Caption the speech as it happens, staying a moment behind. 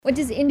What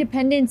does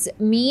independence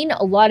mean?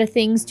 A lot of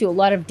things to a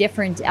lot of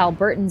different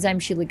Albertans. I'm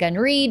Sheila Gunn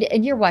Reid,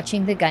 and you're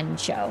watching The Gunn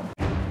Show.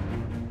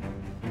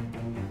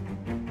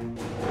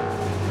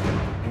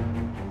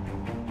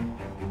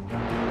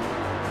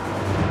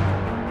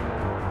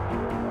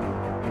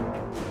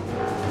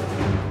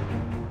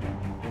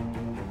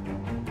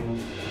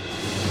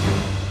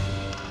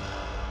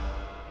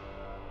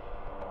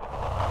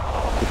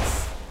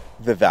 It's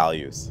the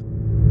values.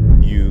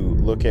 You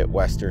look at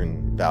Western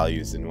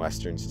values in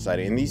Western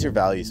society, and these are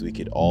values we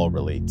could all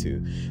relate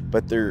to,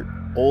 but they're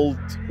old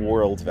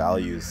world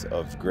values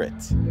of grit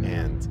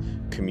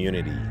and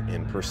community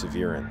and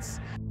perseverance.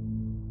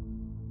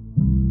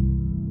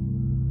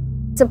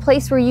 It's a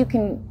place where you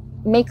can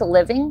make a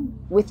living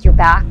with your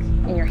back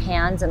and your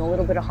hands and a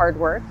little bit of hard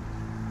work.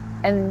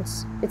 And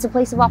it's a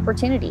place of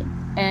opportunity.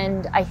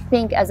 And I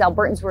think as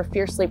Albertans, we're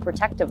fiercely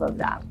protective of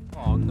that.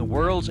 The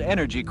world's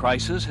energy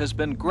crisis has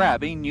been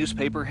grabbing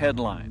newspaper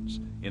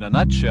headlines. In a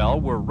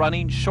nutshell, we're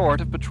running short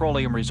of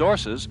petroleum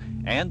resources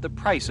and the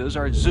prices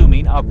are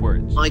zooming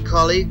upwards. My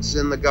colleagues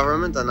in the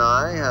government and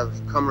I have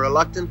come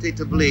reluctantly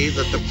to believe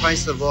that the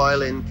price of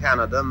oil in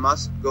Canada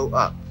must go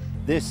up.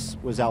 This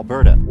was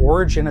Alberta.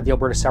 Origin of the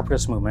Alberta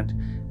separatist movement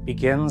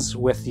begins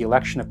with the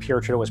election of Pierre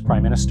Trudeau as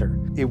Prime Minister.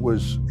 It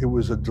was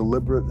a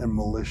deliberate and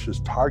malicious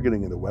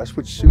targeting of the West,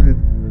 which suited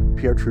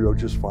Pierre Trudeau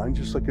just fine,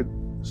 just like it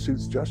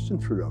suits Justin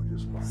Trudeau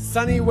just fine.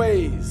 Sunny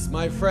ways,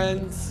 my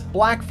friends.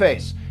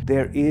 Blackface.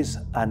 There is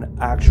an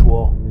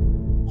actual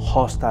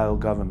hostile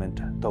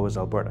government towards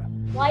Alberta.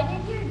 Why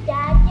did your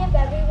dad give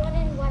everyone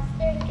in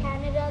Western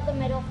Canada the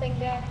middle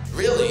finger?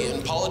 Really,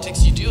 in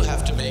politics, you do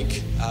have to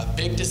make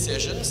big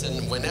decisions,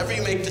 and whenever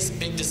you make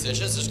big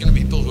decisions, there's going to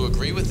be people who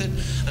agree with it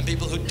and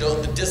people who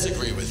don't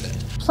disagree with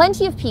it.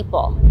 Plenty of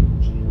people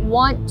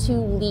want to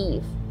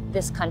leave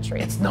this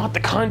country. It's not the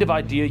kind of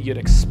idea you'd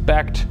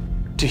expect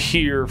to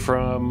hear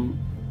from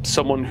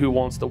someone who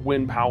wants to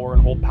win power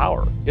and hold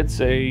power.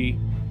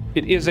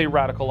 It is a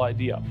radical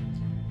idea.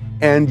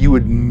 And you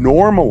would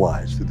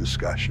normalize the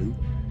discussion.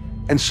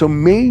 And so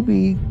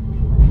maybe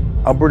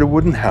Alberta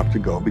wouldn't have to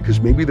go, because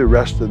maybe the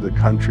rest of the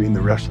country and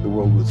the rest of the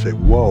world would say,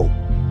 whoa,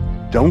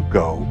 don't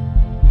go.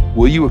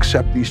 Will you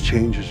accept these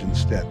changes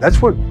instead?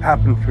 That's what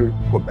happened for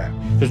Quebec.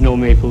 There's no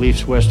maple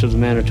leafs west of the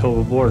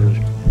Manitoba border.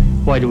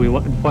 Why do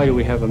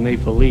we have a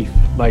maple leaf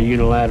by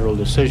unilateral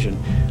decision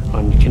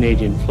on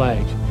Canadian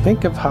flags?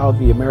 Think of how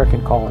the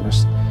American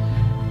colonists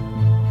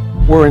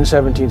were in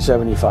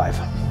 1775.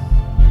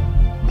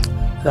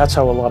 That's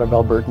how a lot of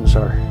Albertans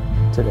are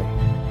today.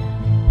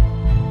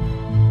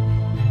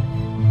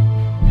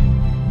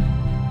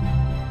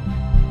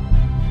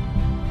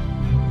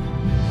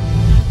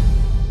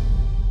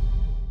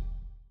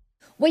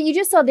 What you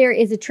just saw there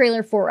is a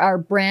trailer for our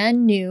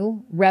brand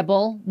new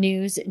Rebel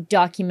News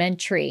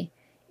documentary.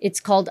 It's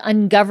called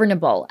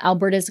Ungovernable,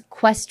 Alberta's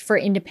Quest for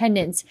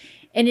Independence,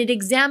 and it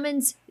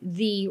examines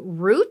the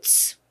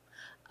roots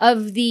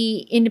of the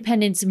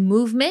independence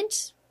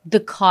movement, the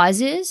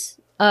causes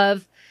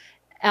of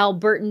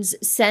Albertans'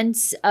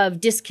 sense of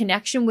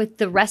disconnection with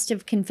the rest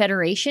of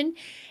Confederation,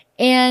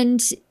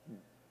 and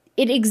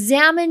it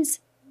examines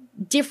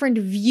different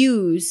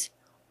views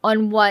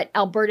on what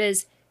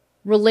Alberta's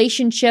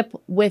relationship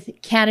with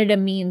Canada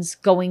means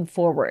going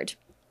forward.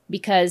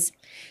 Because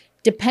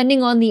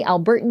depending on the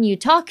Albertan you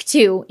talk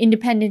to,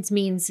 independence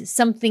means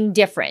something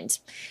different.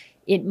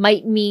 It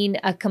might mean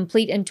a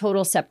complete and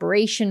total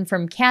separation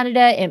from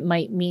Canada. It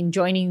might mean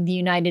joining the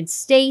United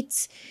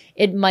States.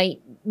 It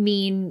might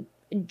mean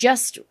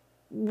just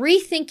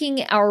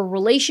rethinking our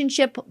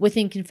relationship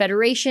within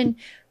Confederation,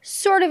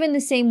 sort of in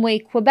the same way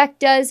Quebec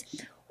does.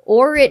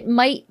 Or it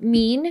might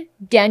mean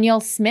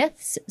Danielle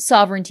Smith's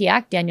Sovereignty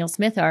Act. Danielle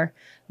Smith, our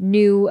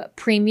new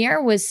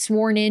premier, was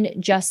sworn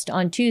in just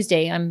on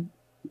Tuesday. I'm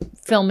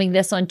filming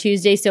this on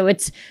Tuesday, so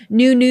it's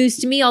new news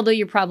to me, although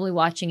you're probably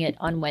watching it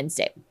on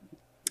Wednesday.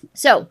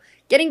 So,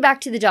 getting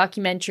back to the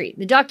documentary.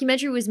 The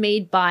documentary was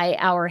made by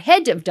our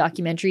head of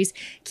documentaries,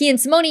 Kian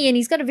Simone, and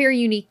he's got a very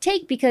unique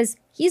take because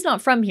he's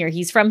not from here.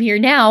 He's from here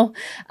now,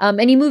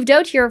 and he moved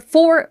out here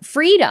for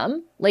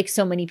freedom, like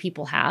so many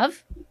people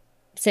have,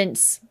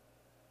 since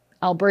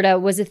Alberta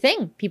was a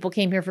thing. People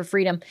came here for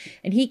freedom,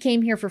 and he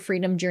came here for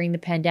freedom during the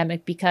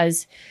pandemic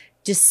because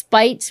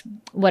despite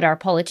what our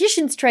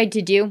politicians tried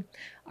to do,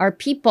 our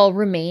people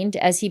remained,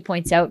 as he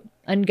points out,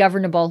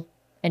 ungovernable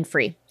and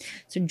free.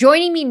 So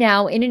joining me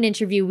now in an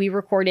interview we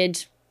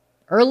recorded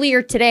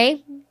earlier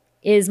today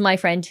is my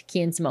friend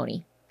Kian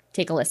Simone.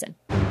 Take a listen.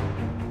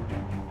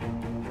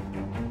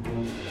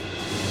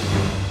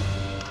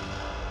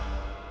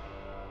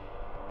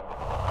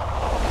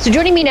 So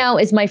joining me now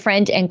is my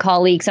friend and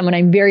colleague, someone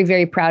I'm very,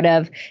 very proud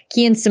of,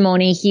 Kian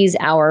Simone. He's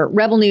our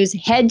Rebel News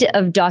head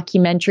of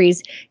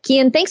documentaries.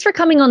 Kian, thanks for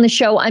coming on the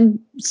show. I'm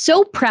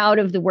so proud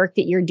of the work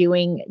that you're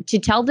doing to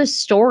tell the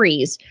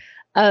stories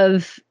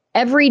of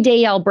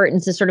everyday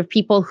Albertans, the sort of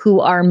people who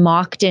are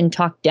mocked and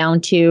talked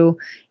down to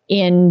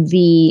in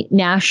the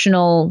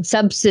national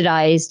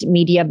subsidized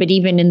media, but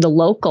even in the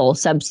local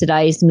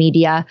subsidized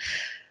media.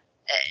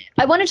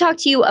 I want to talk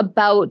to you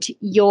about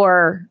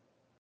your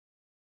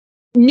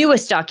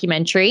newest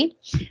documentary.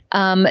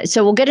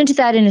 So we'll get into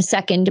that in a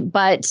second,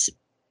 but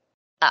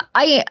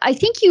I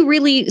think you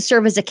really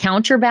serve as a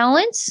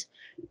counterbalance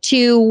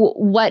to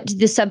what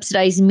the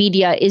subsidized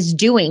media is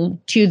doing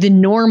to the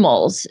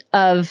normals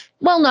of,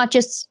 well, not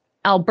just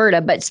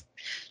Alberta, but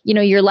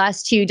your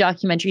last two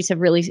documentaries have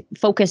really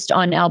focused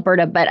on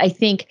Alberta, but I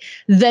think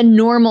the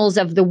normals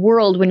of the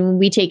world, when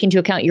we take into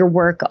account your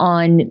work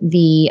on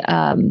the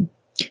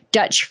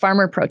Dutch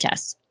farmer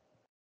protests.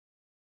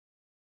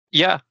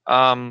 Yeah.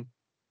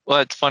 Well,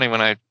 it's funny,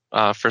 when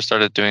I first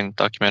started doing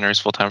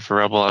documentaries full time for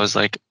Rebel, I was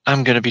like,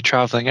 I'm going to be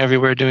traveling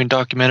everywhere doing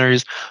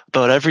documentaries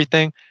about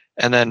everything.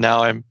 And then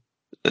now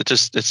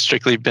it's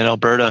strictly been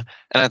Alberta.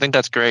 And I think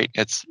that's great.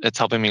 It's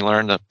helping me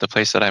learn the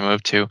place that I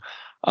moved to.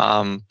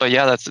 But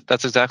yeah,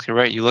 that's exactly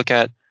right. You look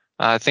at,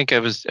 I think it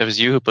was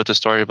you who put the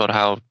story about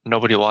how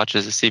nobody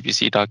watches the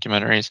CBC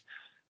documentaries.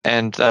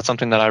 And that's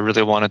something that I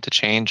really wanted to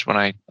change when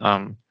I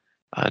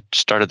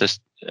started this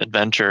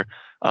adventure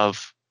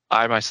of,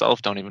 I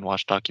myself don't even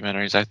watch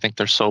documentaries. I think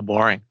they're so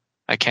boring.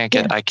 I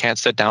can't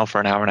sit down for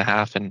an hour and a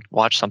half and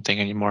watch something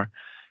anymore.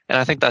 And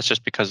I think that's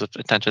just because of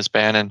attention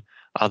span and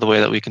the way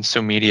that we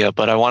consume media.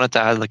 But I wanted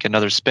to add like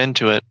another spin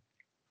to it,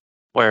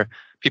 where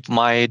people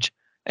my age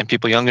and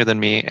people younger than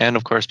me, and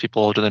of course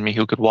people older than me,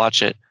 who could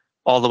watch it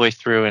all the way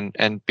through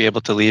and be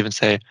able to leave and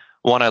say,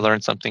 one, I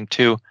learned something.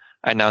 Two,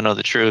 I now know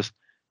the truth.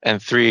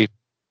 And three,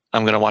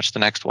 I'm going to watch the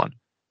next one.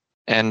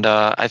 And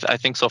I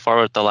think so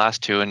far with the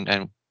last two,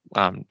 and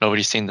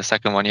nobody's seen the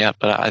second one yet,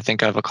 but I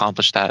think I've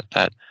accomplished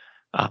that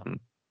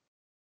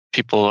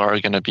people are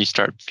going to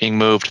start being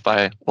moved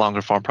by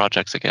longer form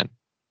projects again.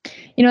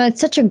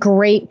 It's such a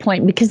great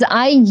point, because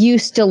I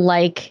used to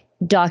like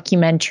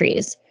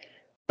documentaries,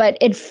 but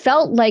it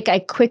felt like I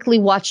quickly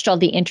watched all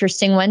the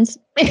interesting ones,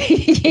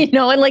 and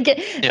like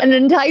an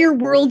entire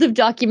world of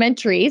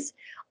documentaries.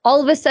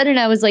 All of a sudden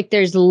I was like,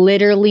 there's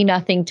literally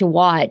nothing to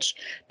watch,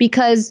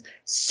 because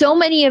so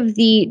many of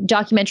the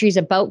documentaries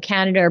about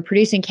Canada or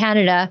produced in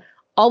Canada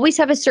always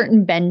have a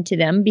certain bend to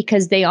them,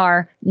 because they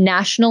are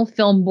National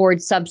Film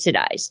Board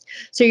subsidized.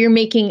 So you're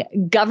making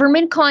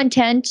government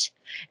content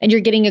and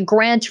you're getting a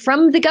grant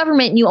from the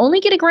government, and you only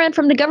get a grant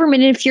from the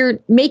government if you're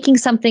making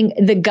something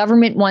the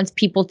government wants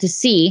people to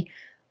see.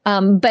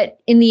 But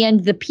in the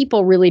end, the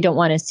people really don't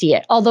want to see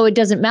it. Although it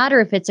doesn't matter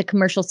if it's a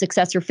commercial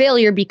success or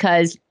failure,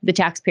 because the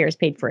taxpayers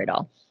paid for it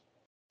all.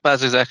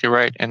 That's exactly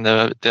right. And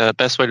the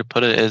best way to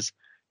put it is,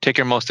 take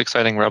your most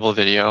exciting Rebel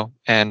video,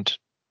 and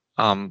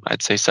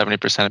I'd say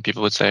 70% of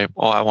people would say,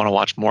 oh, I want to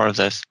watch more of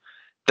this.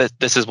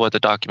 This is what the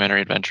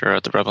documentary adventure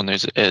of the Rebel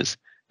News is.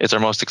 It's our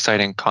most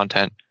exciting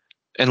content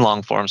in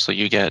long form, so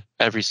you get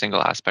every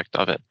single aspect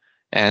of it.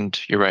 And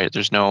you're right,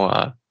 there's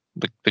no...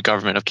 The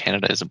government of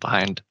Canada isn't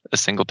behind a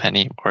single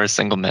penny or a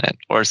single minute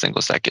or a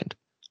single second.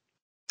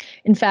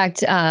 In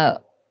fact,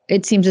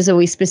 it seems as though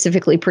we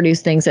specifically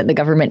produce things that the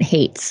government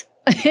hates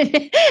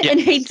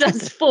and hates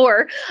us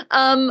for.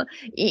 And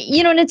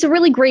it's a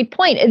really great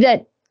point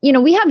that,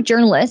 we have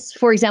journalists.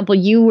 For example,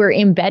 you were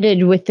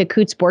embedded with the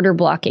Coutts border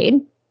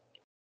blockade.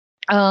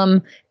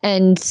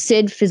 And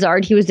Sid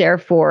Fizzard, he was there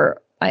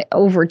for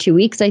over 2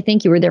 weeks. I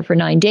think you were there for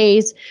 9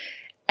 days.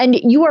 And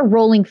you are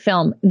rolling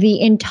film the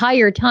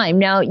entire time.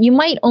 Now, you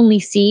might only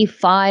see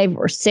 5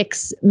 or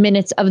 6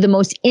 minutes of the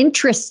most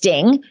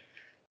interesting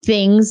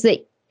things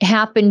that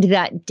happened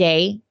that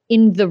day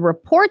in the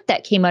report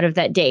that came out of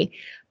that day.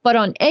 But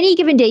on any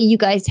given day, you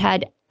guys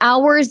had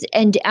hours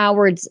and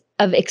hours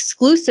of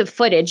exclusive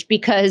footage,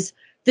 because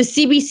the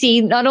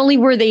CBC, not only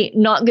were they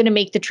not going to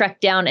make the trek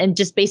down and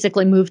just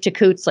basically move to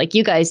Coutts like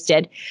you guys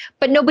did,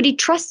 but nobody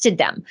trusted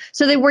them.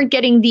 So they weren't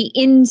getting the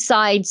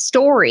inside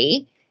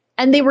story.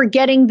 And they were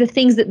getting the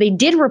things that they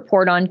did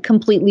report on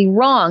completely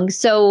wrong.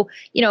 So,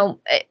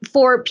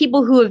 for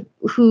people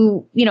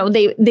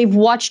they've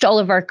watched all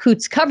of our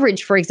Coutts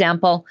coverage, for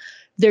example,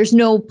 there's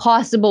no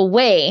possible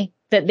way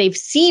that they've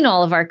seen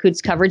all of our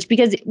Coutts coverage,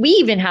 because we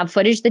even have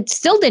footage that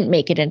still didn't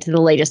make it into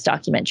the latest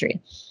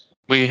documentary.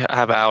 We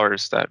have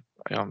hours that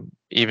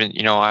even,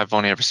 I've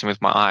only ever seen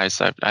with my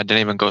eyes. I didn't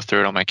even go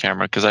through it on my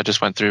camera, because I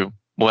just went through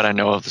what I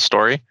know of the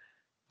story.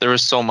 There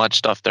was so much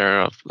stuff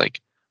there of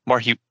like more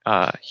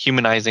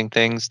humanizing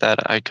things that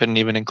I couldn't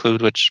even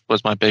include, which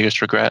was my biggest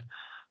regret.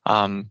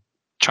 Trying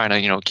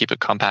to, keep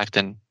it compact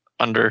in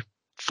under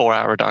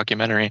 4-hour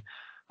documentary.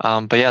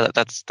 But yeah,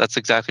 that's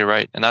exactly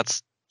right. And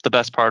that's the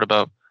best part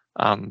about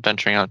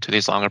venturing out to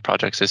these longer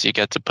projects, is you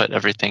get to put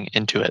everything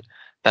into it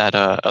that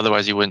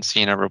otherwise you wouldn't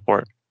see in a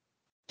report.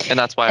 And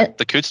that's why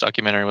the Coutts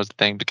documentary was the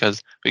thing,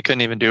 because we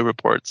couldn't even do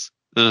reports.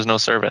 There was no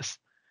service.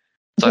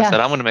 So I said,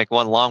 I'm going to make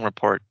one long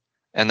report.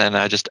 And then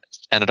I just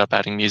ended up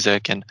adding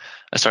music, and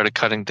I started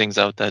cutting things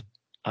out that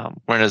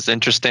weren't as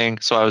interesting.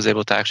 So I was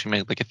able to actually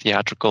make like a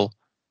theatrical,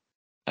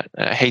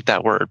 I hate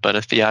that word, but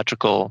a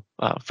theatrical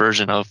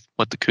version of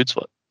what the Coutts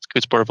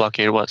border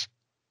blockade was.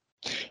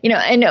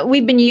 And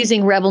we've been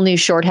using Rebel News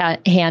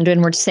shorthand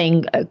when we're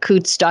saying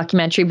Coutts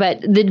documentary, but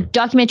the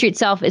documentary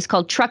itself is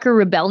called Trucker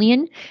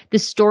Rebellion, the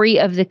story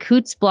of the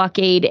Coutts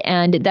blockade.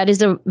 And that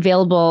is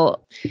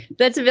available.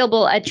 That's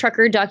available at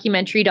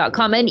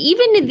truckerdocumentary.com. And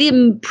even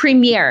the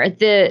premiere,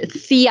 the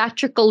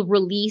theatrical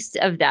release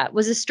of that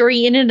was a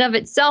story in and of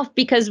itself,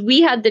 because we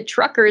had the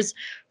truckers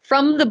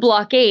from the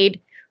blockade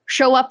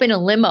show up in a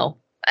limo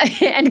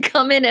and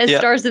come in as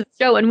stars of the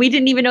show. And we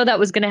didn't even know that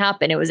was going to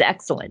happen. It was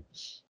excellent.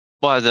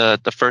 Well,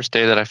 the first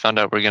day that I found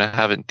out we're going to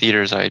have it in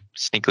theaters, I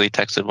sneakily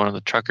texted one of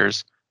the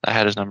truckers. I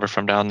had his number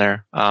from down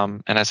there.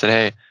 And I said,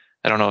 hey,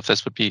 I don't know if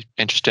this would be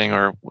interesting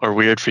or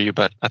weird for you,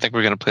 but I think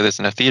we're going to play this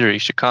in a theater. You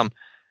should come.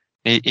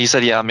 He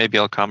said, yeah, maybe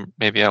I'll come.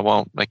 Maybe I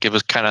won't. Like, it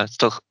was kind of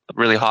still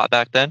really hot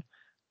back then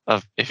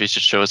of if he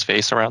should show his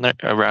face around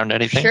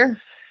anything.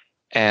 Sure.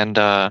 And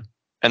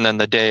then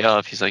the day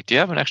of, he's like, do you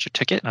have an extra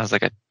ticket? And I was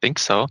like, I think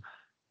so.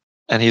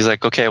 And he's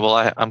like, okay,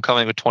 well, I'm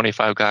coming with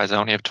 25 guys. I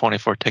only have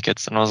 24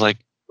 tickets. And I was like,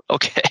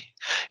 okay.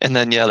 And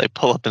then, they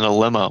pull up in a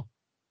limo.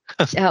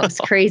 That was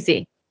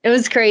crazy. It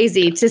was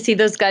crazy to see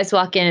those guys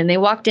walk in, and they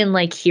walked in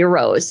like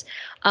heroes.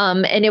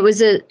 And it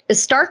was a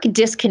stark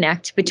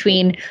disconnect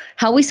between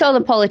how we saw the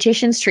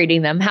politicians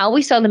treating them, how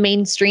we saw the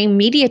mainstream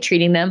media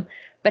treating them,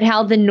 but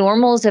how the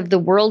normals of the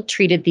world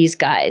treated these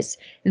guys.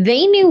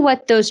 They knew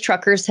what those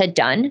truckers had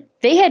done.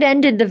 They had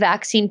ended the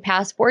vaccine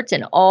passports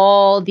and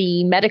all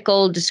the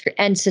medical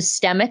and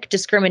systemic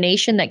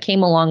discrimination that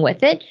came along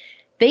with it.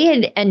 They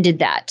had ended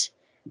that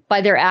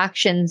by their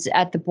actions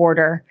at the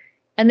border,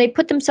 and they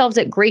put themselves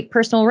at great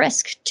personal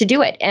risk to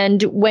do it.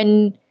 And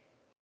when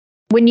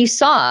you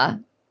saw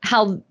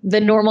how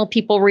the normal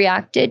people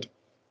reacted,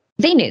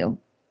 they knew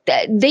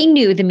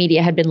the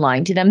media had been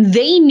lying to them.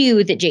 They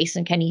knew that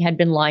Jason Kenney had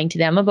been lying to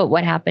them about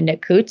what happened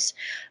at Coutts.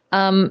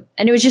 And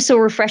it was just so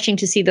refreshing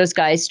to see those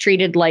guys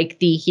treated like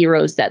the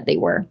heroes that they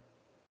were.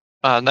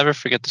 I'll never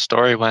forget the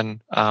story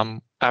when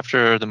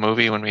after the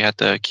movie, when we had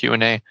the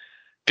Q&A,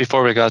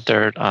 before we got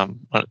there,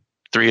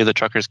 3 of the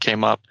truckers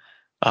came up,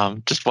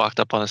 just walked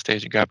up on the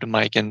stage and grabbed a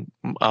mic, and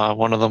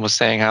one of them was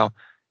saying how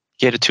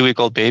he had a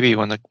 2-week-old baby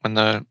when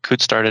the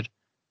Coutts started,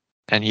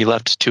 and he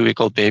left his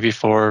 2-week-old baby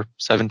for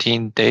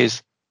 17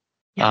 days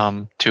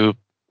to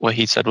what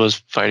he said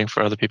was fighting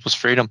for other people's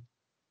freedom.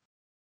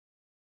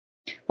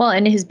 Well,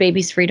 and his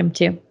baby's freedom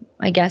too,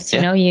 I guess.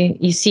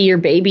 You see your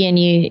baby,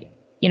 and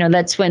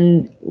that's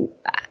when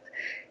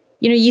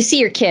you see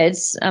your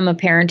kids. I'm a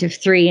parent of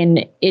 3,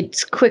 and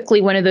it's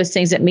quickly one of those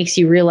things that makes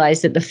you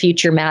realize that the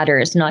future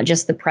matters, not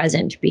just the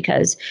present,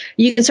 because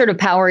you can sort of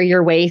power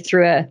your way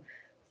through a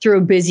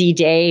busy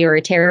day or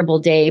a terrible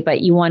day, but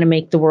you want to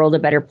make the world a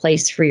better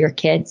place for your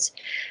kids.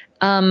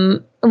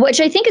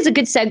 Which I think is a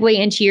good segue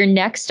into your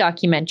next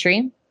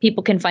documentary.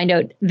 People can find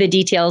out the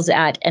details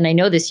at, and I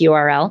know this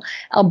URL,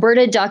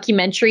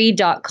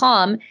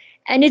 albertadocumentary.com.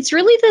 And it's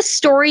really the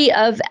story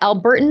of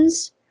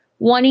Albertans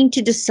wanting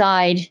to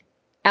decide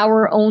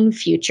our own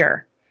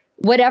future,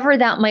 whatever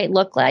that might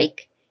look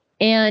like,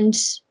 and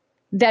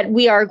that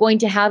we are going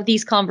to have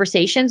these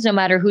conversations no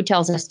matter who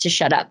tells us to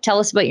shut up. Tell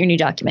us about your new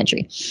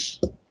documentary.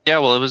 Yeah,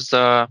 well, it was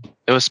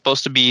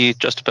supposed to be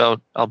just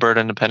about Alberta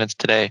independence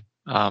today.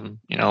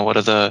 What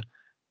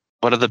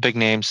are the big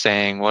names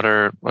saying? What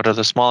are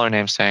the smaller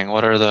names saying?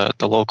 What are the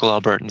local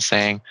Albertans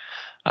saying?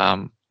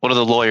 What are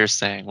the lawyers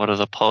saying? What are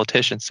the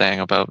politicians saying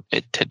about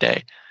it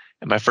today?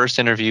 And my first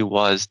interview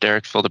was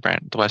Derek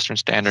Fildebrandt, the Western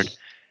Standard.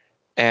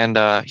 And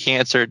he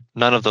answered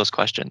none of those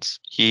questions.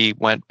 He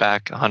went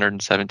back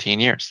 117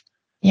 years.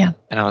 Yeah.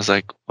 And I was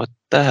like, what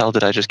the hell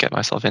did I just get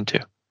myself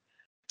into?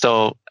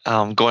 So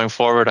going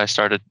forward, I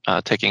started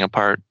taking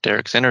apart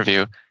Derek's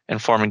interview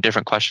and forming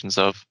different questions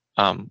of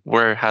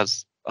where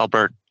has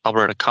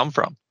Alberta come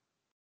from?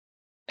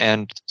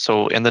 And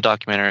so in the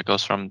documentary, it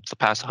goes from the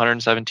past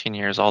 117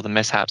 years, all the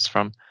mishaps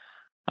from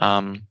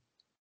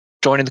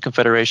joining the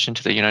Confederation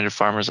to the United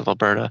Farmers of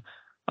Alberta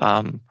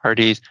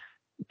parties,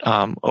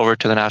 over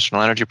to the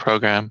National Energy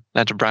Program,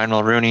 then to Brian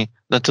Mulroney,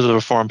 then to the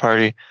Reform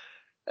Party.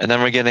 And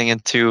then we're getting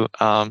into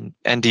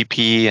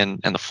NDP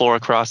and the Flora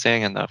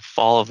Crossing and the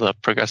fall of the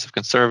Progressive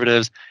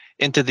Conservatives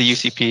into the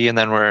UCP. And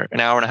then we're an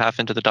hour and a half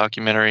into the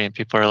documentary and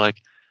people are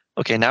like,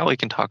 okay, now we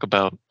can talk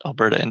about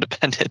Alberta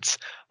independence.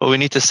 But we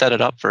need to set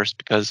it up first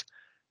because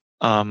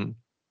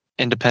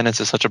independence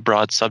is such a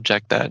broad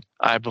subject that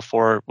I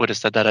before would have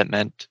said that it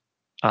meant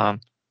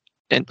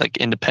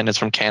independence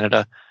from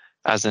Canada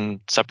as in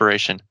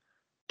separation.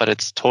 But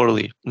it's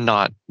totally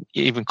not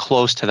even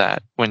close to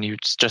that when you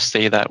just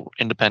say that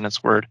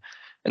independence word.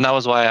 And that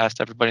was why I asked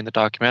everybody in the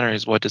documentary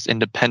is what does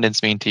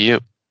independence mean to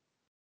you?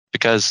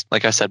 Because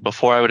like I said,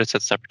 before I would have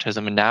said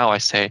separatism, and now I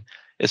say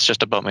it's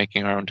just about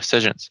making our own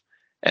decisions.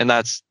 And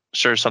that's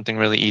sure something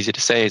really easy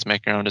to say is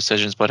making our own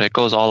decisions, but it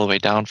goes all the way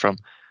down from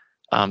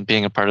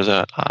being a part of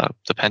the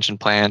pension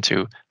plan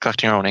to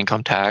collecting our own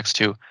income tax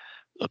to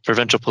the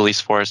provincial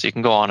police force. You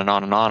can go on and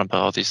on and on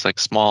about all these like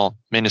small,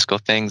 minuscule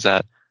things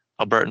that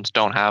Albertans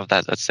don't have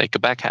that, let's say,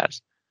 Quebec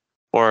has,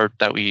 or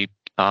that we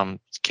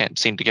can't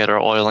seem to get our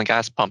oil and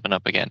gas pumping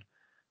up again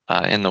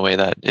in the way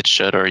that it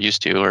should or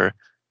used to, or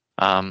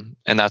And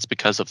that's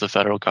because of the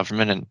federal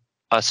government and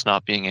us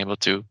not being able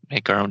to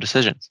make our own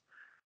decisions.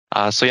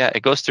 So yeah,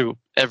 it goes through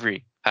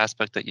every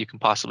aspect that you can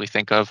possibly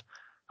think of.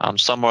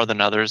 Some more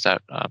than others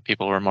that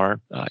people were more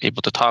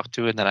able to talk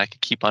to and that I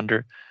could keep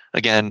under.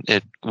 Again,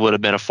 it would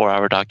have been a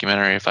 4-hour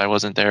documentary if I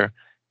wasn't there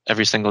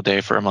every single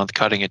day for a month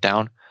cutting it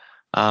down,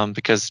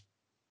 because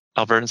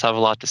Albertans have a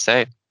lot to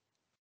say.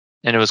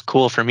 And it was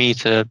cool for me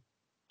to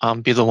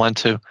be the one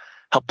to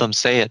help them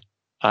say it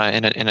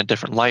in a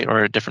different light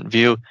or a different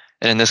view.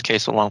 And in this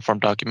case, a long form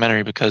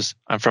documentary, because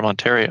I'm from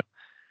Ontario.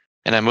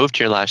 And I moved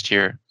here last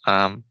year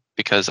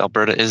because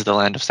Alberta is the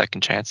land of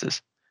second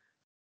chances.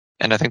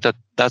 And I think that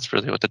that's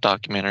really what the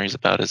documentary is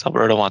about, is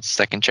Alberta wants a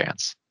second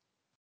chance.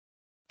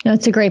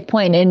 That's a great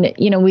point. And,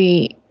 you know,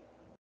 we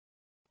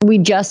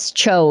just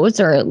chose,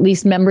 or at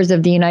least members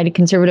of the United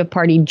Conservative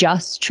Party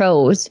just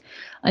chose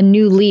a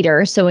new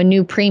leader. So a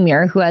new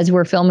premier who, as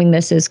we're filming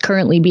this, is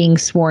currently being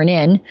sworn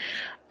in.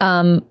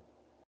 And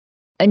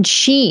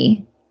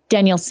she,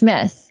 Danielle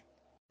Smith,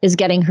 is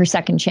getting her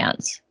second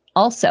chance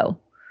also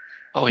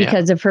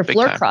because of her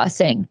floor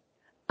crossing.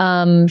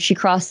 She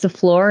crossed the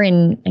floor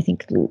in, I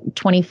think,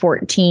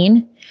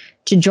 2014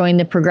 to join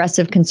the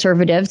Progressive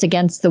Conservatives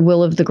against the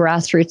will of the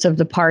grassroots of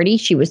the party.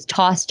 She was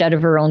tossed out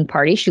of her own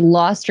party. She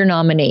lost her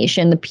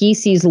nomination. The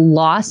PCs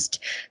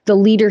lost the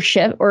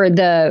leadership, or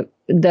the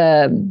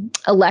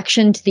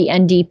election to the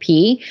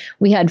NDP.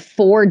 We had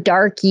 4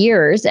 dark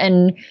years,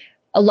 and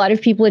a lot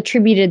of people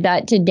attributed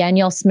that to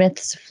Danielle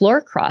Smith's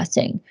floor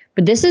crossing.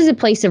 But this is a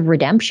place of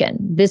redemption.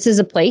 This is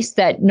a place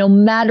that no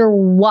matter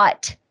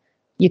what,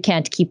 you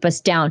can't keep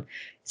us down.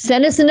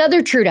 Send us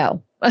another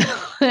Trudeau.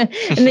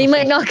 And they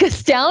might knock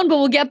us down, but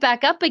we'll get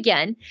back up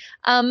again.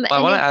 I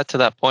want to add to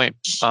that point.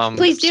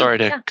 Please do. Sorry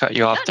to cut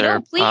you off there.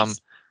 No,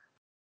 please.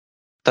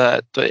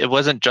 It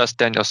wasn't just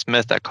Danielle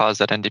Smith that caused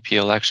that NDP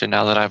election.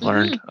 Now that I've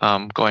learned,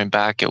 going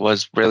back, it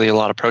was really a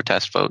lot of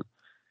protest vote.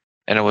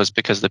 And it was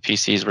because the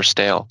PCs were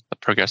stale. The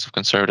Progressive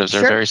Conservatives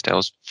are very stale. It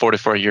was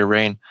 44-year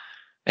reign,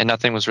 and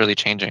nothing was really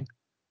changing.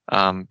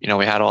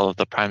 We had all of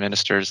the prime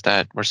ministers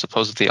that were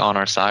supposedly on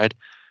our side,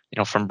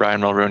 from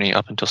Brian Mulroney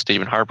up until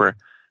Stephen Harper.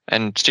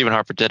 And Stephen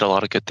Harper did a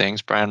lot of good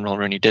things. Brian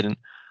Mulroney didn't.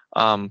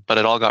 But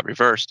it all got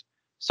reversed.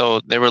 So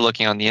they were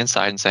looking on the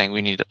inside and saying,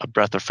 we need a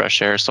breath of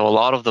fresh air. So a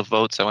lot of the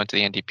votes that went to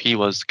the NDP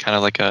was kind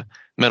of like a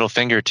middle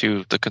finger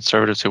to the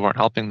Conservatives who weren't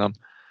helping them.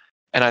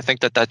 And I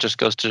think that just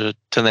goes to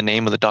the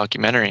name of the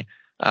documentary.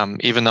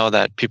 Even though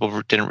that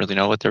people didn't really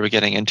know what they were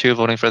getting into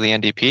voting for the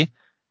NDP,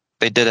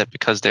 they did it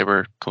because they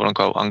were, quote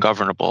unquote,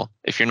 ungovernable.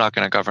 If you're not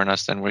going to govern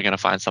us, then we're going to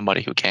find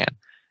somebody who can.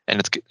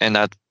 And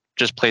that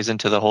just plays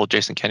into the whole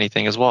Jason Kenney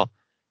thing as well.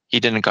 He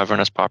didn't govern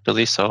us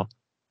properly, so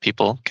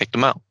people kicked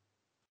him out.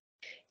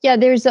 Yeah,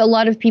 there's a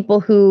lot of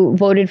people who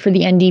voted for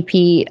the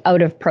NDP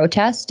out of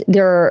protest.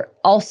 There are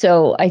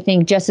also, I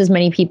think, just as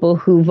many people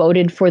who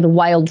voted for the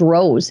Wild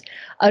Rose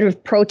out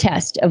of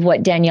protest of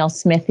what Danielle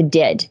Smith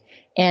did.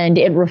 And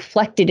it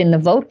reflected in the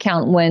vote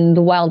count when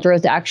the Wild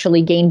Rose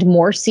actually gained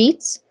more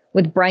seats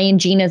with Brian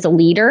Jean as a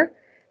leader.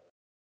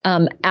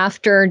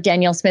 After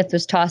Danielle Smith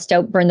was tossed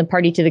out, burned the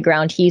party to the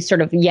ground, he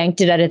sort of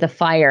yanked it out of the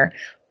fire,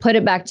 put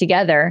it back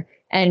together,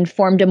 and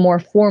formed a more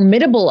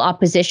formidable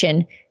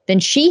opposition than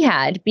she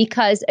had.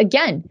 Because,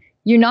 again,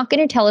 you're not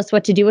going to tell us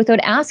what to do without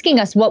asking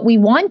us what we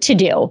want to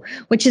do,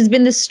 which has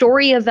been the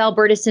story of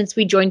Alberta since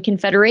we joined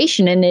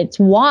Confederation. And it's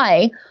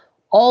why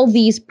all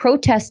these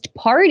protest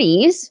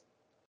parties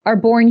are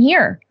born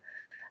here.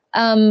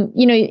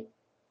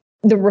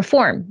 The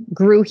Reform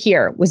grew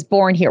here, was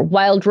born here.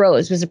 Wild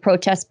Rose was a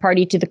protest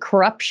party to the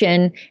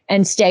corruption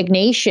and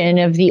stagnation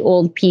of the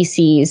old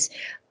PCs.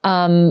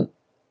 And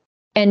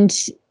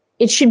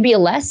it should be a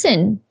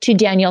lesson to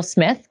Danielle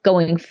Smith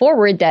going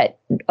forward that,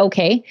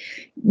 okay,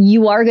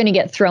 you are going to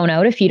get thrown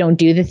out if you don't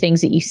do the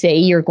things that you say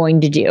you're going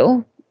to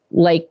do,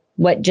 like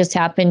what just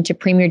happened to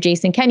Premier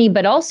Jason Kenney.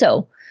 But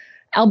also,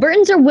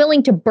 Albertans are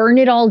willing to burn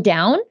it all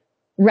down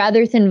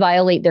rather than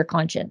violate their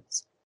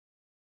conscience.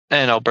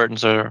 And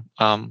Albertans are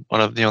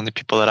one of the only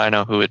people that I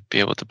know who would be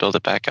able to build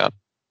it back up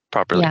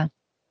properly. Yeah.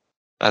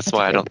 That's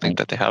why I don't think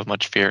that they have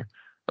much fear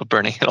of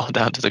burning it all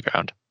down to the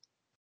ground.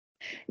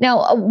 Now,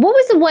 what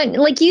was the one,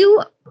 like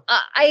you,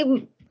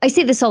 I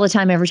say this all the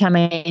time, every time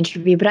I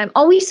interview, but I'm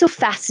always so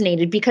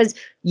fascinated because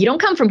you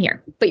don't come from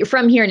here, but you're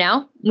from here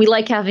now. We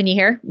like having you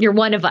here. You're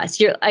one of us.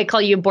 I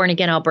call you a born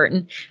again Albertan.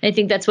 And I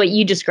think that's what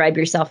you describe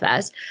yourself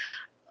as.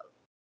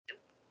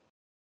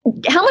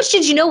 How much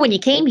did you know when you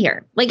came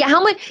here? Like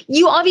how much,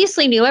 you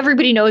obviously knew,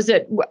 everybody knows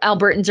that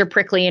Albertans are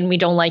prickly and we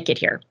don't like it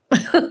here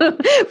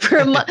for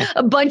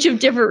a bunch of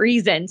different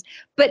reasons.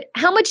 But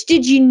how much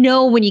did you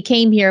know when you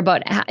came here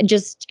about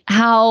just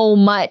how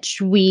much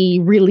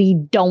we really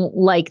don't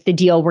like the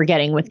deal we're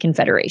getting with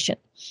Confederation?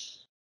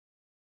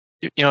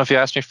 If you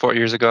asked me 4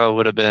 years ago, it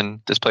would have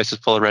been, this place is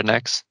full of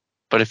rednecks.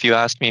 But if you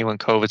asked me when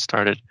COVID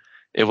started,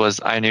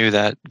 I knew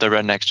that the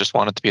rednecks just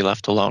wanted to be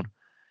left alone.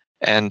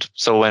 And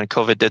so when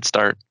COVID did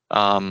start,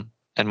 and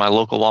my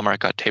local Walmart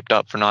got taped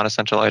up for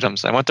non-essential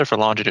items, I went there for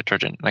laundry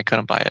detergent and I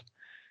couldn't buy it.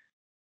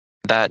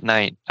 That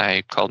night,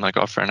 I called my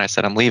girlfriend and I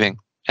said, I'm leaving.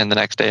 And the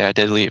next day I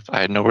did leave.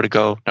 I had nowhere to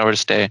go, nowhere to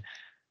stay.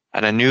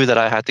 And I knew that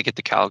I had to get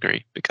to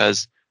Calgary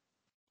because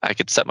I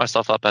could set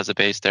myself up as a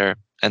base there,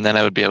 and then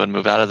I would be able to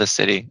move out of the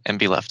city and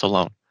be left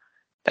alone.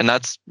 And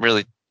that's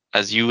really,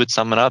 as you would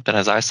sum it up and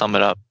as I sum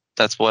it up,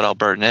 that's what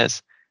Albertan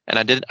is. And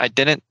I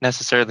didn't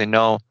necessarily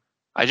know.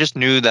 I just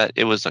knew that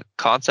it was a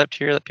concept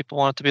here that people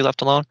wanted to be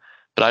left alone,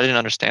 but I didn't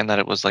understand that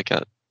it was like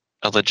a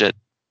legit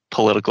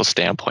political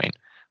standpoint.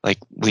 Like,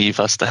 leave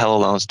us the hell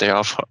alone, stay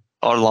off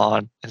our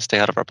lawn and stay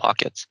out of our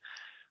pockets.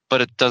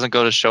 But it doesn't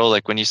go to show,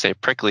 like, when you say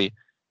prickly,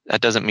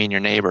 that doesn't mean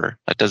your neighbor.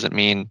 That doesn't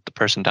mean the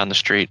person down the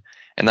street.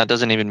 And that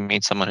doesn't even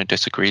mean someone who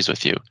disagrees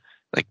with you.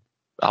 Like,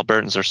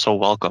 Albertans are so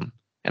welcome.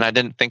 And I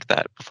didn't think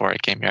that before I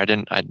came here.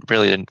 I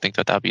really didn't think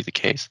that would be the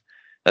case.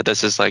 That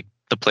this is like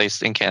the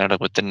place in Canada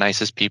with the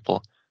nicest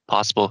people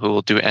possible, who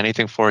will do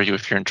anything for you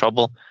if you're in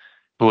trouble,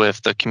 who,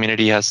 if the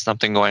community has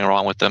something going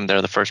wrong with them,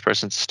 they're the first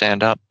person to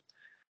stand up.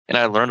 And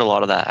I learned a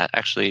lot of that,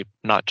 actually,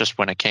 not just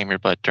when I came here,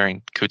 but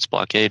during Coutts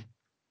blockade.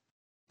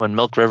 When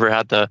Milk River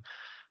had the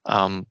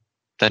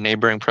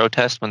neighboring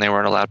protest, when they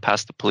weren't allowed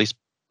past the police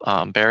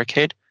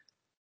barricade,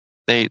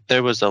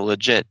 there was a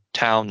legit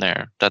town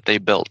there that they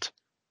built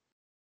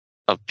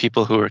of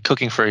people who were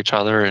cooking for each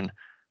other and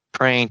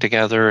praying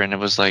together. And it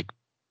was like,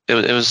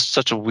 it was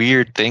such a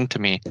weird thing to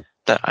me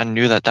that I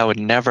knew that would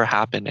never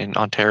happen in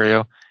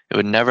Ontario. It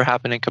would never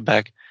happen in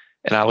Quebec.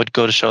 And I would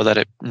go to show that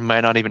it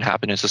might not even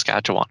happen in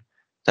Saskatchewan,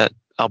 that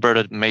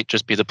Alberta might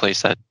just be the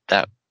place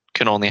that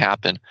can only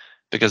happen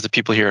because the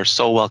people here are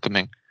so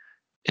welcoming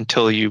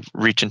until you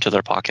reach into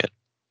their pocket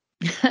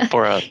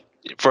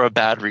for a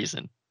bad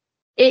reason.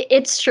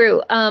 It's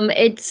true.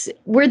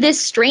 We're this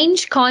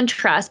strange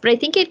contrast, but I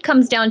think it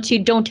comes down to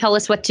don't tell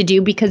us what to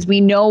do because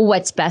we know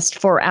what's best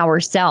for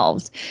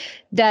ourselves.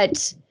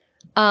 That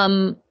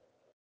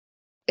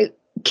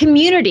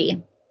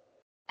community,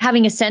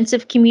 having a sense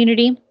of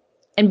community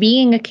and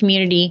being a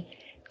community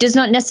does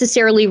not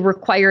necessarily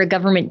require a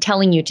government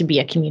telling you to be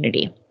a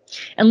community.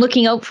 And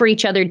looking out for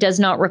each other does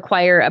not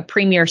require a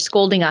premier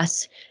scolding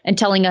us and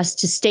telling us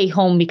to stay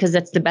home because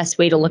that's the best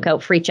way to look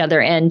out for each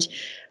other. And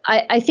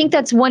I think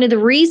that's one of the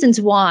reasons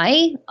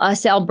why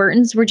us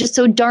Albertans were just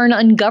so darn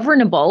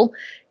ungovernable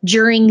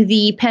during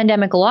the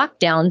pandemic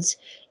lockdowns,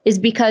 is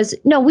because,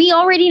 no, we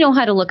already know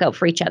how to look out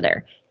for each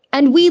other.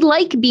 And we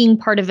like being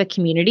part of a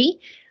community.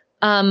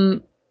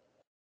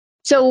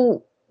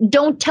 So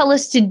don't tell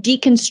us to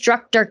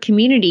deconstruct our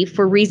community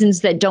for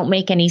reasons that don't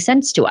make any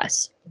sense to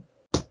us.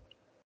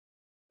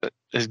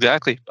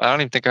 Exactly. I don't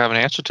even think I have an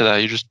answer to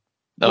that.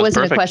 That was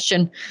wasn't perfect. A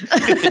question.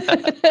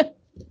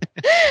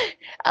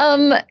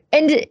 And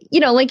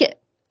like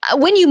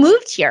when you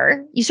moved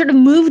here, you sort of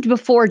moved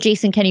before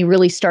Jason Kenney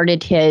really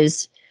started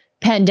his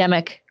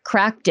pandemic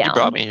crackdown. He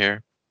brought me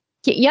here.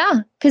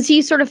 Yeah, because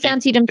he sort of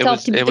fancied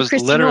himself to be the Christian.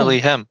 It was literally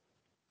him.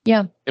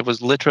 Yeah. It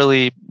was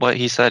literally what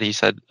he said. He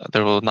said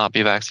there will not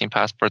be vaccine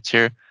passports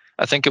here.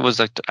 I think it was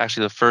like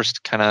actually the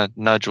first kind of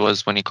nudge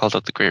was when he called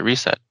out the Great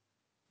Reset.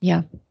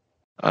 Yeah.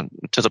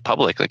 To the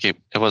public, like it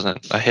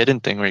wasn't a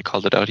hidden thing where he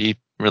called it out. He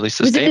released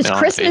a statement. It was in his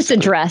Christmas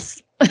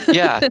address.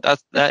 Yeah,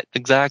 that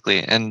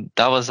exactly. And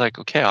that was like,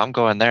 okay, I'm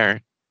going there.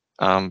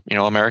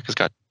 America's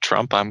got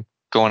Trump. I'm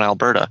going to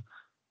Alberta.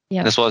 Yeah.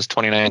 And this was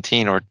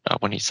 2019, or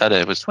when he said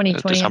it was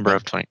 2020, December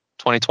of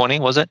 2020,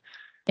 was it?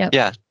 Yep.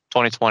 Yeah,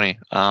 2020.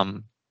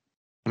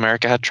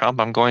 America had Trump.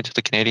 I'm going to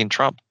the Canadian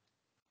Trump.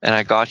 And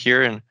I got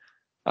here, and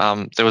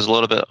there was a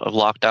little bit of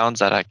lockdowns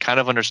that I kind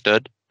of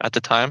understood at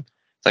the time.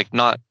 Like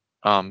not,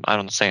 I'm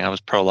not saying I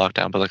was pro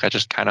lockdown, but like I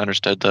just kind of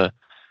understood the.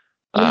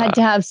 You had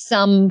to have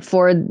some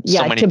for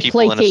so many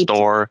people placate in a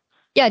store.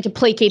 Yeah, to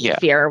placate the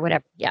fear or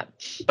whatever. Yeah.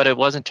 But it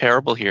wasn't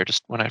terrible here.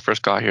 Just when I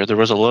first got here, there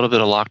was a little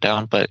bit of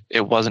lockdown, but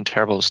it wasn't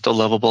terrible. It was still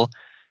livable.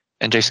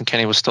 And Jason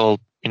Kenney was still,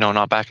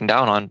 not backing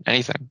down on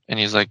anything. And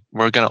he's like,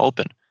 we're going to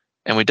open.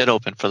 And we did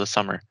open for the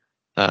summer.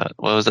 What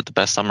was it? The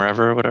best summer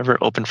ever or whatever?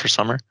 Open for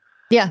summer.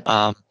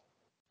 Yeah.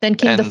 Then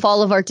came the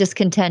fall of our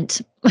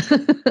discontent.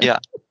 Yeah.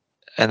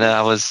 And then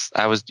I was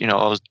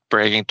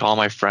bragging to all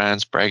my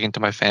friends, bragging to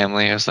my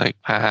family. I was like,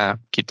 haha,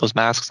 keep those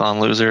masks on,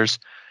 losers.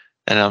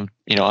 And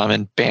I'm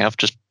in Banff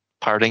just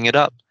partying it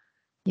up.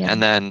 Yeah.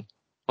 And then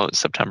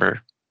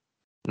September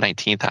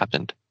 19th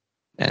happened.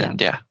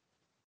 And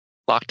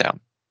lockdown.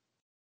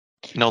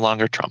 No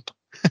longer Trump.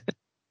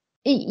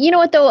 You know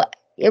what, though?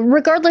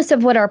 Regardless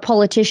of what our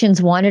politicians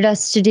wanted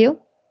us to do,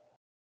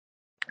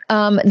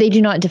 they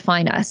do not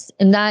define us.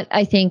 And that,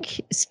 I think,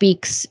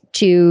 speaks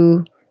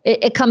to...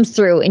 It comes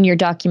through in your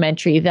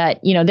documentary that,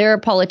 there are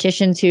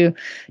politicians who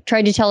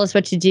tried to tell us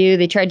what to do.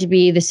 They tried to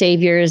be the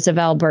saviors of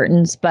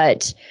Albertans.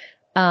 But,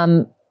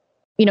 in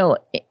the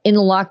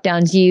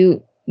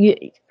lockdowns,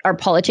 our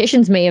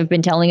politicians may have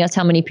been telling us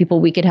how many people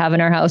we could have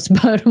in our house,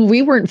 but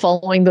we weren't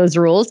following those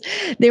rules.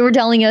 They were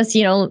telling us,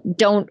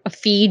 don't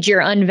feed your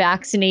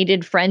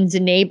unvaccinated friends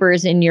and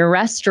neighbors in your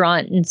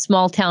restaurant in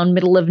small town,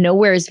 middle of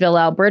nowheresville,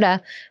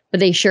 Alberta. But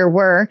they sure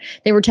were.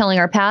 They were telling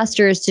our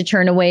pastors to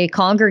turn away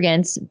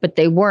congregants, but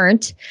they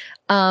weren't.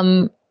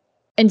 And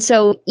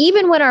so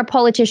even when our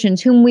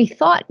politicians, whom we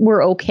thought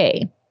were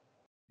okay,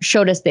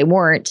 showed us they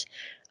weren't,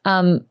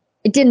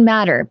 it didn't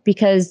matter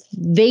because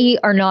they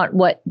are not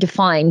what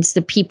defines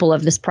the people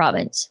of this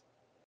province.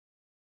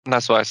 And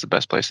that's why it's the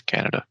best place in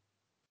Canada.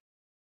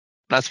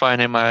 That's why I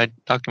named my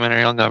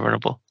documentary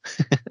Ungovernable.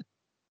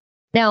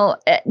 Now,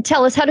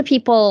 tell us, how do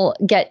people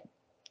get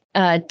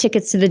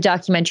tickets to the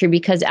documentary?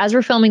 Because as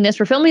we're filming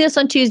this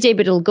on Tuesday,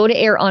 but it'll go to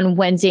air on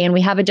Wednesday, and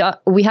we have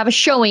a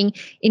showing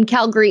in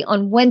Calgary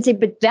on Wednesday,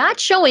 but that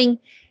showing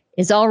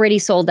is already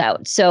sold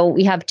out. So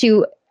we have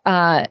two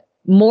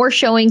more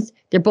showings.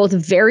 They're both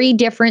very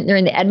different. They're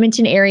in the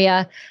Edmonton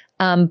area,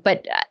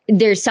 but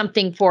there's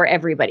something for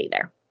everybody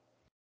there.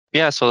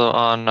 Yeah, so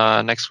on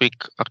next week,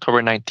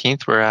 October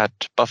 19th, we're at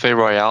Buffet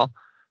Royale.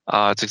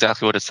 It's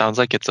exactly what it sounds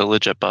like. It's a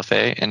legit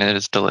buffet, and it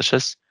is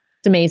delicious.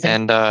 It's amazing.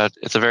 And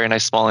it's a very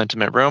nice, small,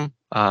 intimate room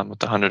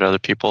with 100 other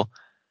people.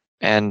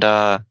 And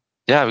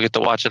yeah, we get to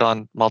watch it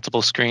on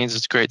multiple screens.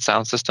 It's a great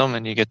sound system,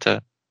 and you get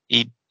to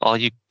eat all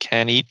you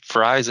can eat,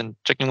 fries and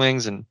chicken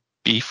wings and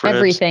beef ribs.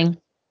 Everything.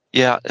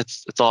 Yeah,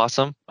 it's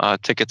awesome.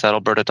 Tickets at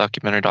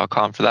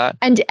albertadocumentary.com for that.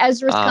 And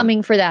Ezra's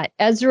coming for that.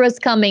 Ezra's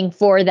coming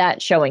for that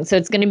showing. So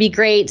it's going to be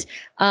great.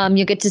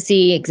 You get to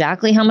see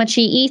exactly how much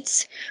he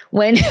eats,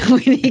 when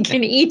he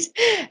can eat,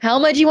 how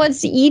much he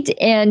wants to eat.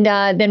 And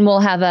then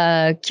we'll have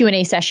a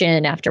Q&A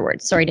session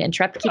afterwards. Sorry to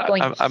interrupt. Keep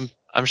going.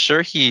 I'm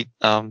sure he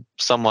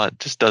somewhat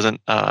just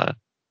doesn't,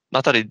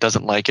 not that he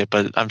doesn't like it,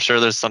 but I'm sure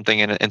there's something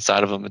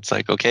inside of him. It's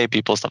like, okay,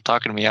 people, stop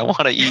talking to me. I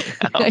want to eat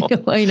now.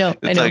 I know.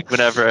 It's like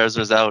whenever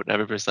Ezra's out, and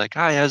everybody's like,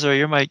 "Hi, Ezra,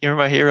 you're my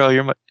hero.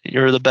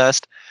 You're the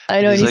best."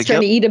 I know. And he's like,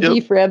 trying to eat a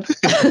beef rib.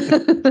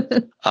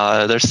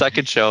 Their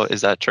second show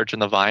is at Church in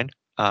the Vine,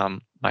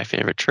 my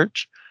favorite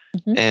church,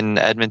 in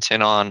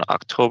Edmonton on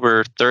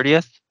October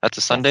 30th. That's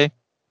a Sunday.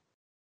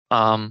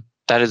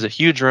 That is a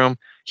huge room,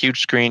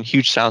 huge screen,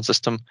 huge sound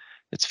system.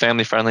 It's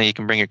family friendly. You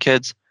can bring your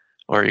kids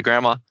or your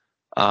grandma.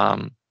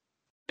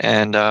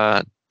 And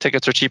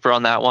tickets are cheaper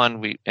on that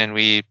one. We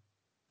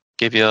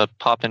give you a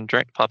pop-in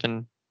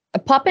popcorn.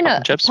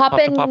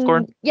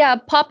 Yeah,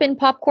 pop-in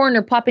popcorn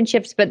or pop-in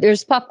chips. But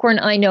there's popcorn,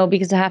 I know,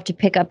 because I have to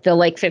pick up the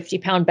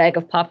 50-pound bag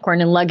of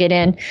popcorn and lug it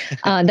in.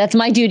 That's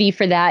my duty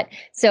for that.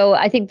 So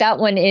I think that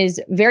one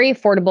is very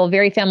affordable,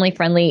 very family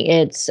friendly.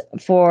 It's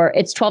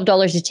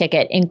 $12 a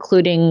ticket,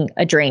 including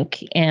a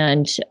drink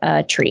and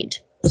a treat.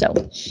 So.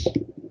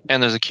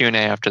 And there's a Q&A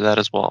after that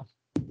as well.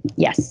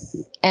 Yes.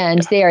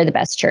 And they are the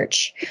best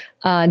church.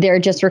 They're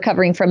just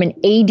recovering from an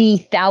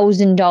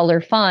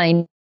 $80,000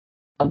 fine,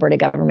 Alberta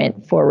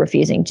government, for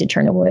refusing to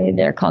turn away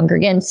their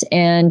congregants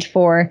and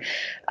for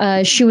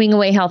shooing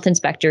away health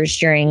inspectors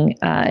during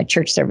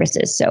church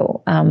services.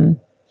 So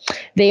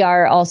they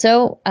are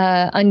also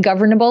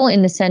ungovernable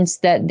in the sense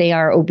that they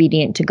are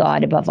obedient to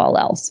God above all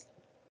else.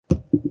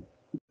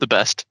 The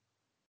best.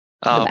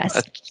 I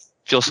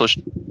feel so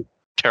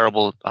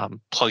terrible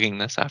plugging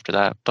this after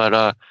that,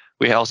 but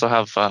we also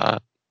have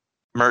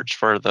merch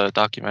for the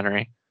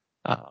documentary,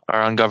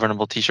 our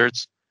Ungovernable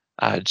t-shirts.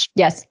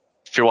 Yes.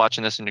 If you're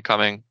watching this and you're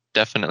coming,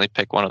 definitely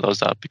pick one of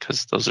those up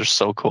because those are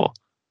so cool.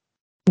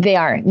 They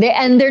are.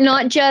 They're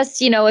not just,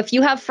 if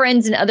you have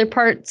friends in other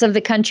parts of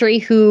the country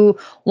who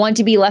want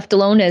to be left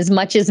alone as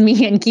much as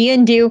me and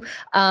Kian do,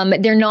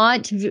 they're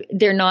not,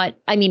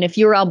 I mean, if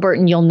you're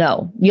Albertan,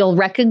 you'll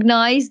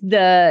recognize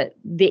the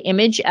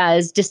image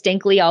as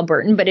distinctly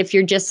Albertan. But if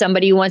you're just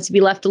somebody who wants to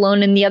be left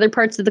alone in the other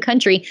parts of the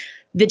country,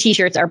 the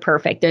t-shirts are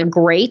perfect. They're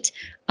great.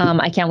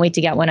 I can't wait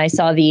to get one. I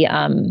saw the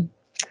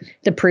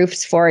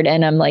proofs for it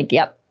and I'm like,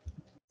 yep,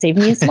 save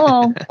me a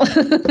small.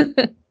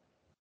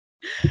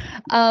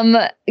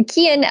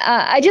 Kian,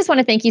 I just want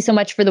to thank you so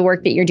much for the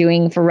work that you're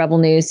doing for Rebel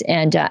News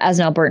and as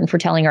an Albertan for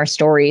telling our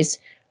stories.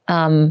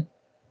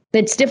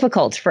 It's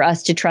difficult for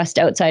us to trust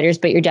outsiders,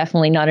 but you're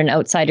definitely not an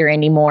outsider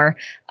anymore.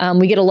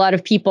 We get a lot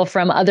of people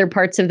from other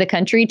parts of the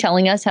country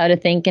telling us how to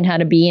think and how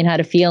to be and how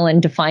to feel and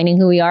defining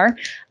who we are.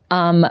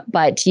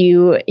 But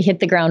you hit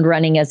the ground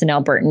running as an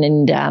Albertan,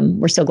 and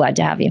we're so glad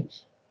to have you.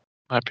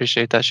 I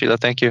appreciate that, Sheila.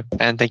 Thank you.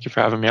 And thank you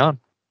for having me on.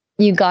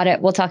 You got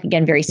it. We'll talk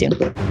again very soon.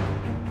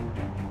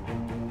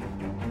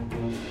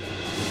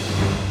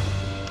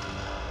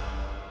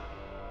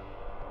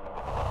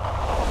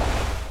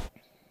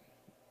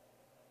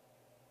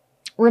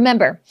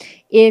 Remember,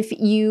 if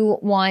you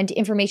want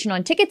information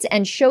on tickets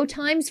and show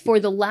times for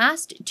the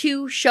last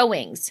two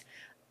showings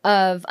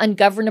of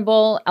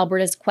Ungovernable,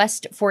 Alberta's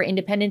Quest for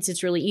Independence,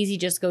 it's really easy.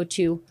 Just go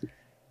to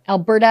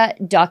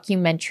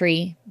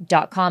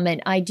albertadocumentary.com,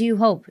 and I do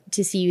hope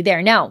to see you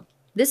there. Now,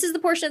 this is the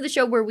portion of the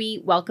show where we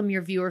welcome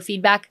your viewer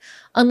feedback.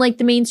 Unlike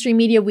the mainstream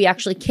media, we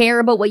actually care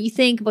about what you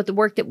think about the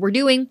work that we're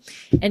doing.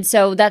 And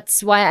so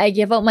that's why I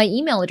give out my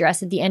email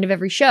address at the end of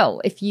every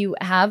show. If you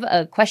have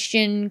a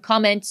question,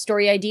 comment,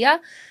 story idea,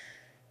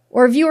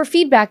 or viewer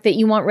feedback that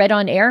you want read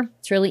on air,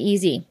 it's really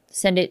easy.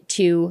 Send it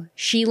to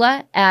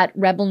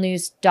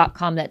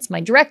Sheila@rebelnews.com. That's my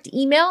direct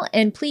email.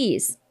 And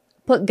please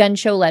put gun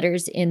show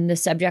letters in the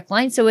subject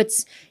line so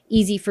it's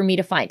easy for me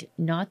to find.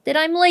 Not that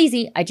I'm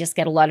lazy, I just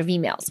get a lot of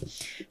emails.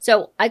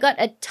 So I got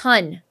a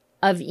ton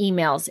of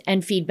emails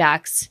and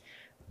feedbacks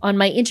on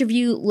my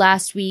interview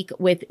last week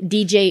with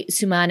DJ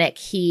Sumanik.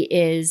 He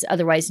is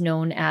otherwise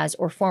known as,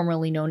 or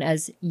formerly known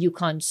as,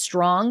 Yukon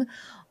Strong.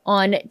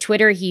 On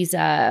Twitter, he's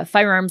a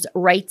firearms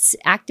rights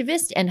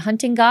activist and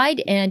hunting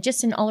guide, and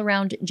just an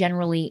all-around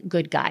generally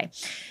good guy.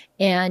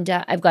 And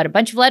I've got a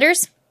bunch of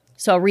letters,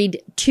 so I'll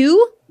read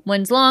two.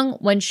 One's long,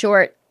 one's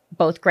short.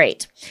 Both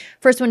great.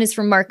 First one is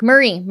from Mark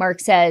Murray. Mark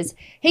says,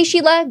 "Hey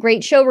Sheila,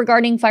 great show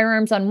regarding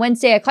firearms on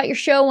Wednesday. I caught your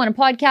show on a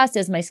podcast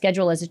as my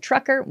schedule as a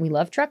trucker," we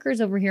love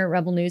truckers over here at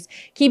Rebel News,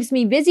 "keeps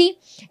me busy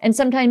and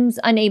sometimes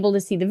unable to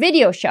see the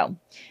video show.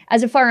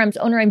 As a firearms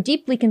owner, I'm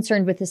deeply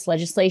concerned with this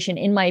legislation.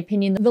 In my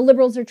opinion, the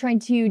Liberals are trying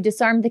to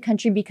disarm the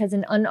country because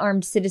an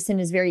unarmed citizen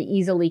is very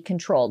easily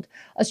controlled.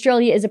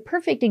 Australia is a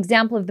perfect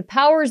example of the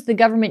powers the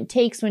government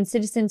takes when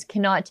citizens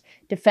cannot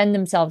defend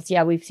themselves."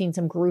 Yeah, we've seen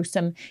some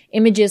gruesome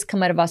images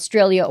come out of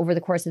Australia over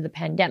the course of the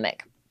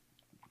pandemic.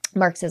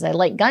 Mark says, "I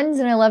like guns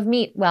and I love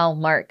meat." Well,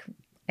 Mark,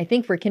 I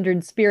think we're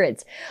kindred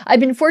spirits. "I've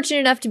been fortunate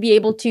enough to be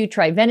able to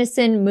try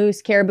venison,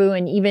 moose, caribou,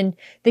 and even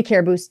the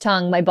caribou's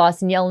tongue. My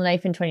boss in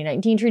Yellowknife in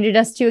 2019 treated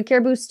us to a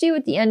caribou stew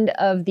at the end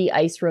of the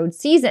ice road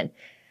season.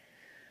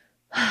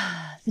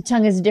 The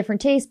tongue has a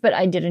different taste, but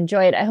I did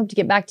enjoy it. I hope to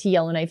get back to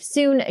Yellowknife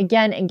soon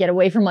again and get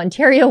away from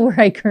Ontario, where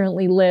I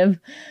currently live.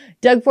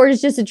 Doug Ford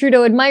is just a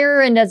Trudeau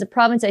admirer, and as a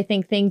province, I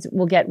think things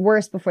will get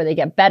worse before they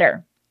get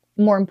better.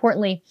 More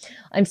importantly,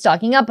 I'm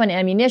stocking up on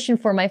ammunition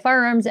for my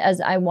firearms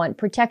as I want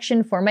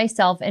protection for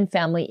myself and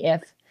family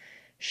if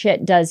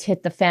shit does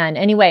hit the fan."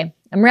 Anyway,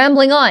 I'm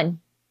rambling on,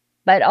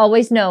 but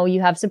always know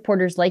you have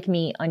supporters like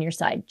me on your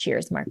side.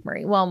 Cheers, Mark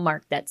Murray. Well,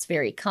 Mark, that's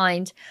very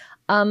kind.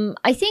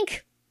 I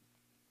think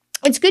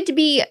it's good to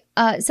be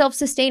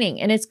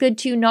self-sustaining, and it's good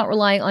to not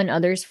rely on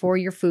others for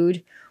your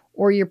food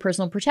or your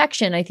personal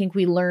protection. I think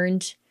we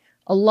learned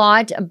a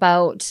lot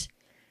about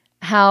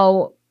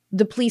how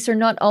the police are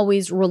not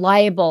always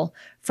reliable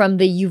from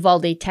the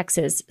Uvalde,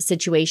 Texas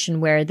situation,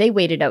 where they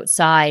waited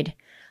outside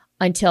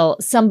until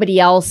somebody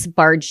else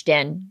barged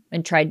in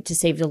and tried to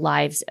save the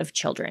lives of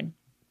children.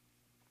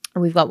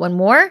 And we've got one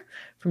more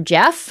from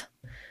Jeff.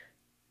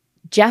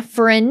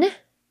 Jeffrin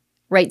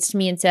writes to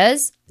me and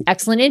says,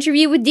 "Excellent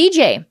interview with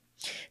DJ.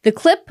 The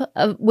clip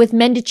with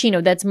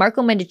Mendocino, that's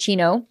Marco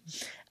Mendocino,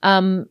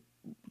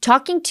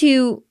 talking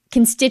to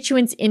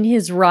constituents in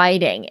his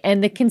riding,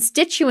 and the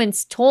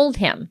constituents told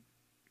him,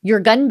 your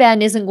gun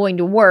ban isn't going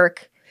to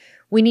work.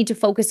 We need to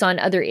focus on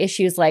other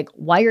issues like,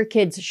 why are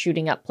kids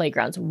shooting up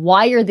playgrounds?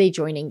 Why are they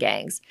joining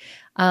gangs?"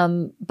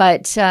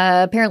 But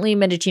apparently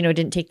Mendocino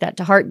didn't take that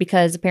to heart,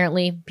 because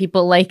apparently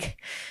people like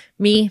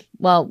me,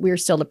 well, we're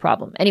still the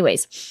problem.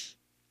 Anyways,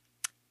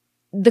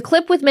 the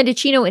clip with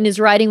Mendocino in his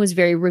riding was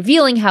very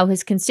revealing how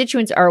his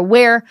constituents are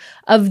aware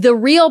of the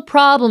real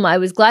problem. I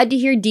was glad to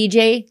hear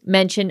DJ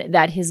mention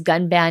that his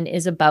gun ban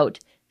is about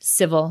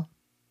civil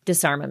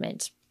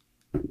disarmament.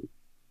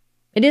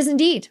 It is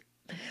indeed.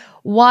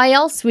 Why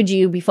else would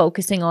you be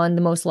focusing on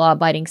the most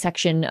law-abiding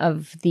section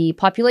of the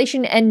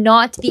population and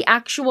not the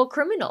actual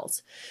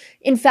criminals?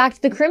 In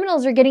fact, the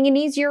criminals are getting an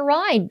easier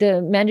ride.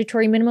 The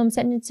mandatory minimum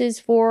sentences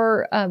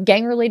for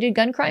gang-related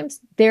gun crimes,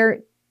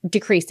 they're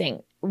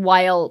decreasing,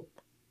 while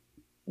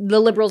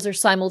the Liberals are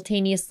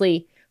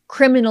simultaneously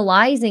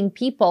criminalizing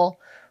people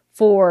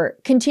for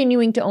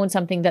continuing to own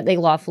something that they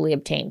lawfully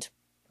obtained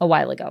a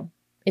while ago.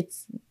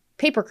 It's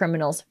paper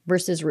criminals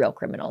versus real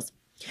criminals.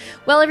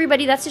 Well,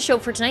 everybody, that's the show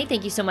for tonight.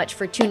 Thank you so much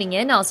for tuning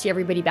in. I'll see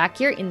everybody back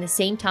here in the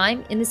same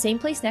time, in the same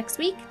place next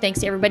week.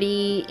 Thanks to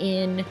everybody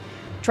in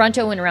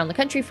Toronto and around the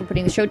country for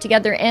putting the show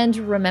together. And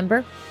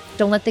remember,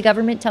 don't let the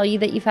government tell you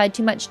that you've had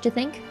too much to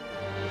think.